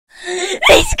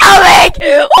He's coming!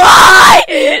 Why?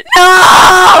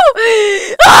 No!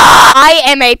 I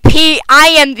am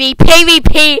the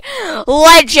PvP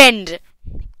legend!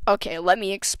 Okay, let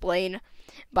me explain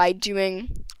by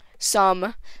doing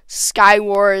some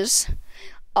skywars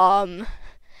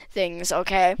things,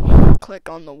 okay? Click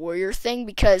on the warrior thing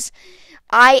because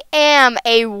I am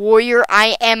a warrior.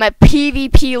 I am a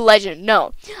PvP legend.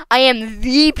 No, I am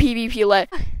the PvP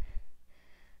legend.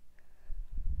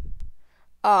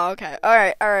 Oh, okay.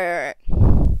 Alright.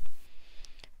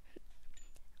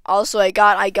 Also, I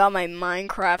got my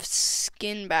Minecraft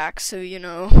skin back, so you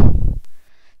know,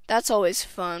 that's always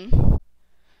fun.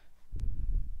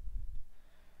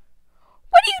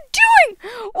 What are you doing?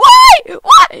 Why?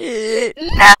 What?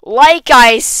 No. Like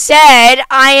I said,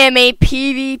 I am a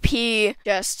PvP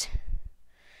just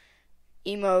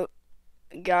emote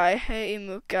guy. Hey,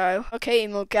 emote guy. Okay,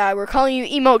 emote guy. We're calling you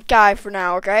emote guy for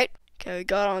now, okay? Okay, we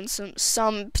got on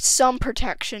some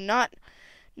protection. Not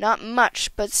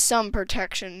much, but some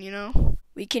protection, you know?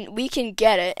 We can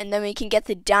get it, and then we can get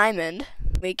the diamond.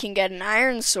 We can get an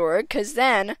iron sword, cause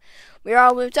then we're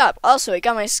all whipped up. Also, I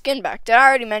got my skin back. Did I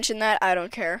already mention that? I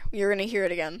don't care. You're gonna hear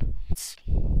it again.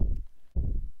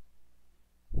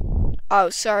 Oh,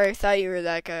 sorry. I thought you were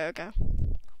that guy. Okay.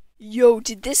 Yo,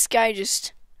 did this guy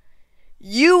just...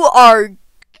 You are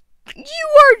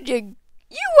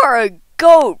a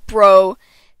goat, bro.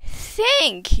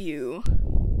 Thank you.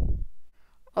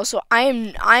 Also,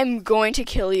 I'm going to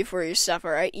kill you for your stuff,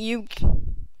 alright?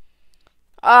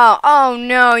 Oh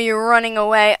no, you're running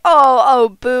away.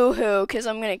 Oh, boo-hoo, because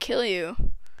I'm going to kill you.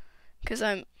 Because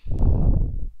I'm...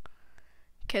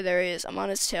 Okay, there he is. I'm on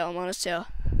his tail.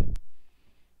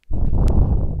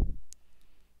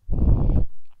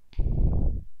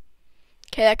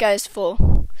 Okay, that guy's full.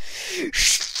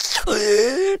 No,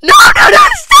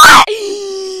 stop!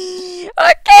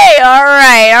 Okay,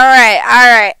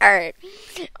 alright.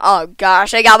 Oh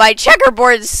gosh, I got my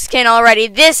checkerboard skin already.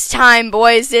 This time,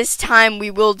 boys,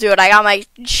 we will do it. I got my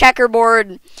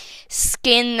checkerboard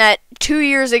skin that 2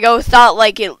 years ago thought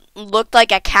like it looked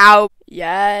like a cow.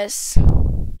 Yes,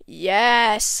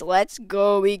 let's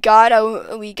go. We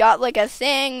got like a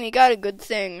thing. We got a good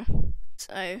thing.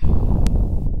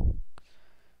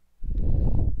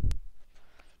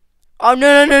 Oh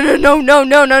no!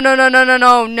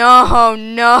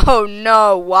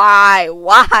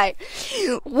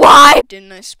 Why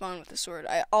didn't I spawn with the sword?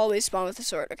 I always spawn with the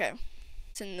sword. Okay,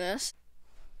 it's in this.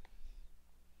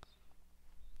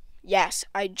 Yes,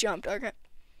 I jumped. Okay,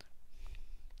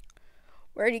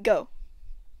 where'd he go?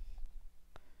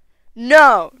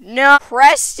 No.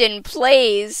 Preston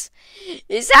Plays.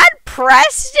 Is that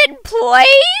Preston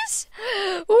Plays?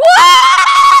 What?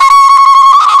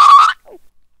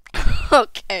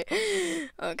 Okay.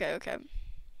 And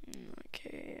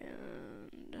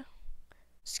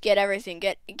just get everything.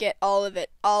 Get all of it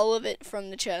from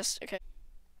the chest. Okay.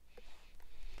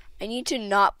 I need to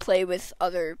not play with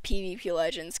other PvP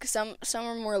legends because some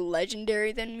are more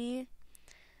legendary than me.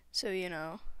 So you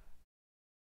know.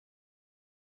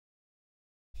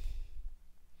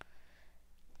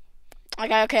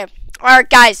 Okay. Alright,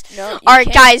 guys.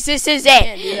 Guys. This is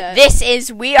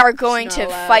it. We are going to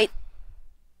fight.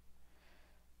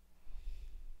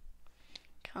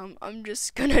 I'm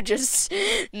just gonna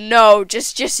no,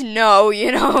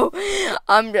 you know.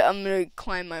 I'm gonna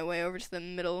climb my way over to the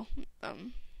middle.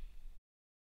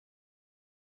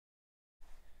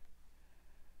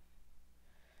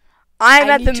 I'm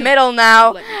at the middle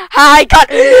now. I got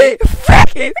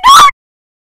frick. No!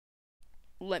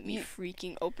 Let me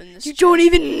freaking open this. You don't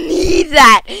even need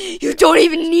that.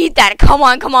 Come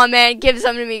on, man. Give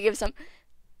some to me. Give some.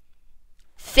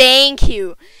 Thank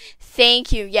you.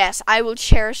 Yes, I will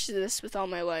cherish this with all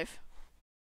my life.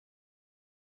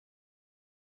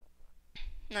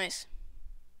 Nice.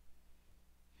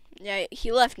 Yeah,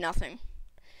 he left nothing.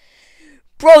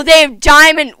 Bro, they have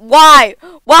diamond. Why?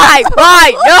 No!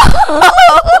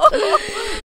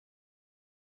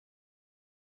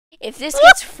 If this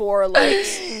gets 4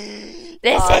 likes,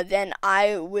 then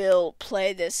I will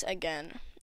play this again.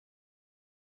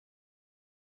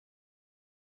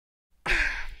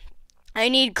 I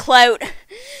need clout.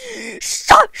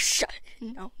 Stop!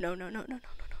 No.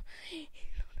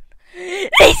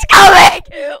 He's coming!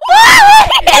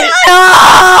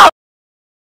 No!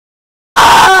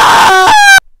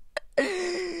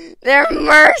 They're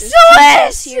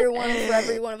merciless! Here, one for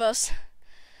every one of us.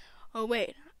 Oh,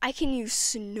 wait. I can use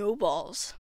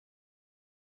snowballs.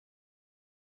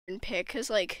 And pick, cause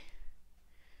like...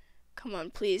 Come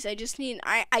on, please. I just need...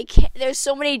 I can't... There's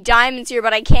so many diamonds here,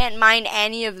 but I can't mine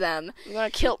any of them. I'm gonna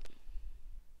kill...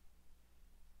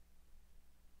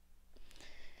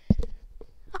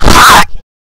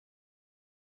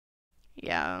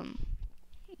 Yeah.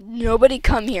 Nobody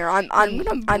come here. I'm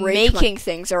making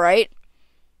things. All right.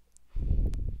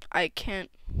 I can't.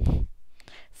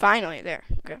 Finally, there.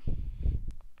 Okay.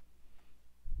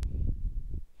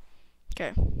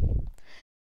 Okay.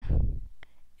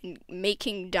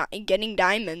 Getting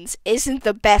diamonds isn't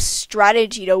the best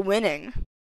strategy to winning.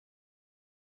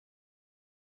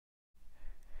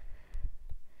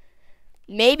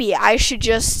 Maybe I should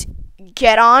just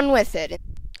get on with it.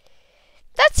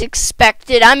 That's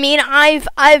expected. I mean,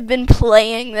 I've been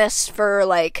playing this for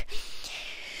like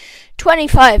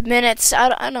 25 minutes.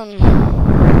 I don't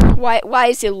know. Why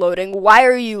is it loading? Why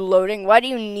are you loading? Why do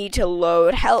you need to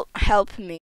load? Help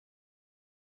me.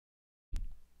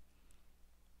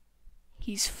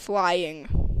 He's flying.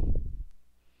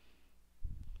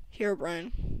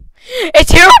 Herobrine.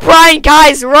 It's Herobrine,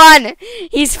 guys, run!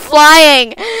 He's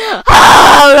flying!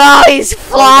 Oh no, he's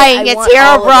flying! It's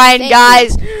Herobrine,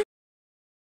 guys!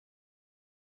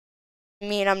 I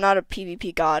mean, I'm not a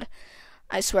PvP god.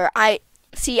 I swear.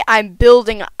 I'm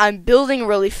building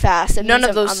really fast, and none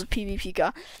of those. I'm a PvP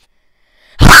god.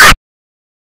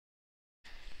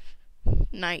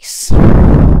 Nice.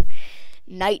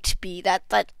 Night Bee. That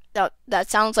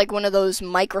sounds like one of those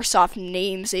Microsoft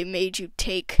names they made you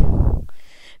take.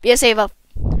 Because they have a.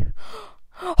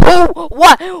 Oh,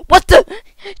 what the?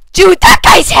 Dude, that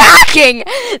guy's hacking!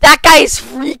 That guy's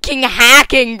freaking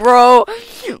hacking, bro!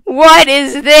 What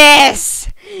is this?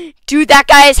 Dude, that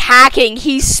guy is hacking.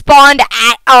 He spawned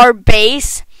at our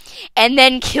base and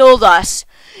then killed us.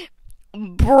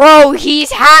 Bro,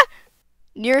 he's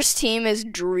Nearest team is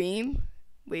Dream.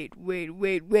 Wait.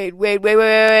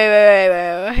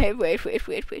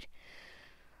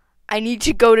 I need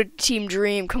to go to Team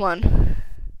Dream. Come on.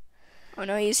 Oh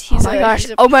no, he's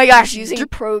oh my gosh, using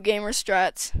pro gamer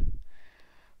strats.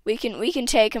 We can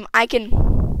take him. I can.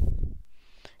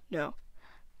 No.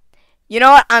 You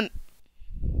know what?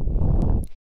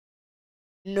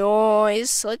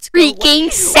 Noise. Let's go.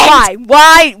 Freaking sense.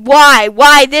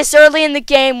 Why this early in the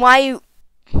game? Why you?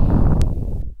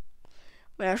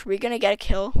 Wait, are we gonna get a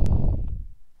kill?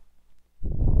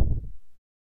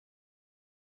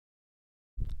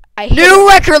 New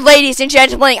record, ladies and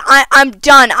gentlemen. I'm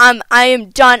done. I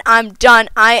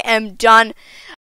am done.